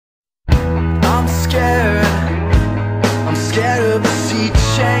scared. I'm scared of the sea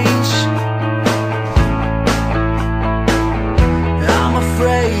change. I'm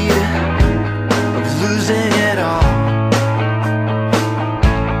afraid of losing it all.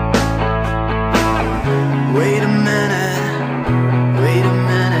 Wait a minute, wait a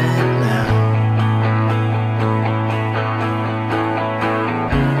minute now.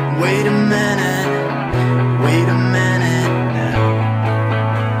 Wait a minute, wait a minute now.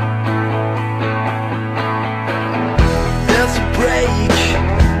 There's a break,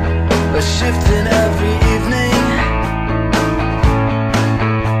 a shift in every evening.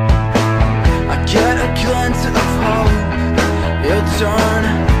 I get a glance of hope, you'll turn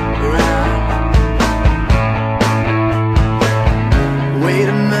around. Wait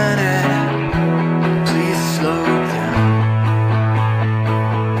a minute, please slow down.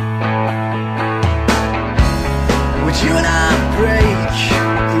 Would you and I break,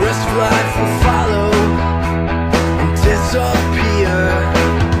 the rest of life will follow and disappear,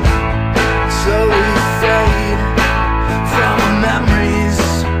 slowly fade from our memories.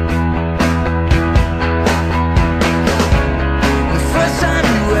 The first time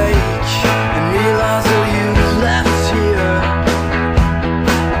you wake and realize all you've left here,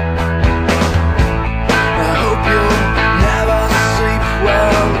 I hope you'll never sleep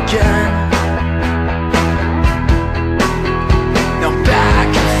well again. Now back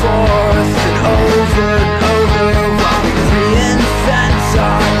and forth and over while we reinvent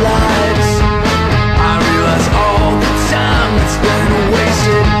our lives, I realize all the time that's been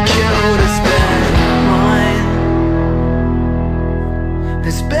wasted and killed has been mine.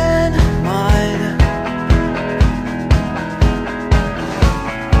 It's been mine.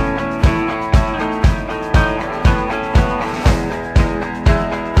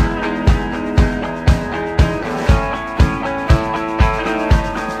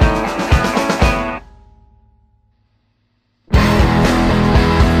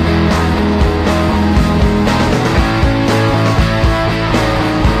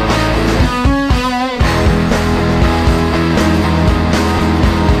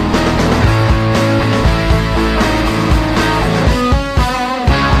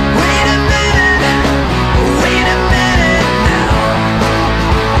 Wait a minute now. Wait a minute now.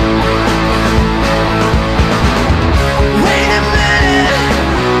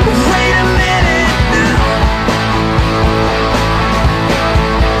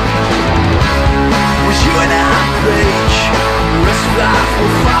 When you and I break, the rest of life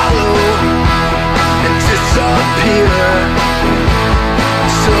will follow and disappear,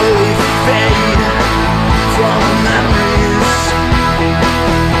 slowly fade from memories.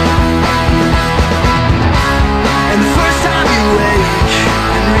 And the first time you wake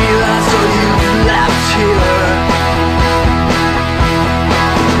and realize all you've left here,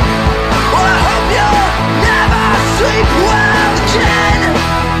 well, I hope you'll never sleep well again.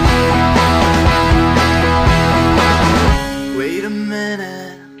 Wait a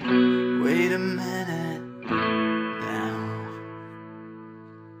minute, wait a minute.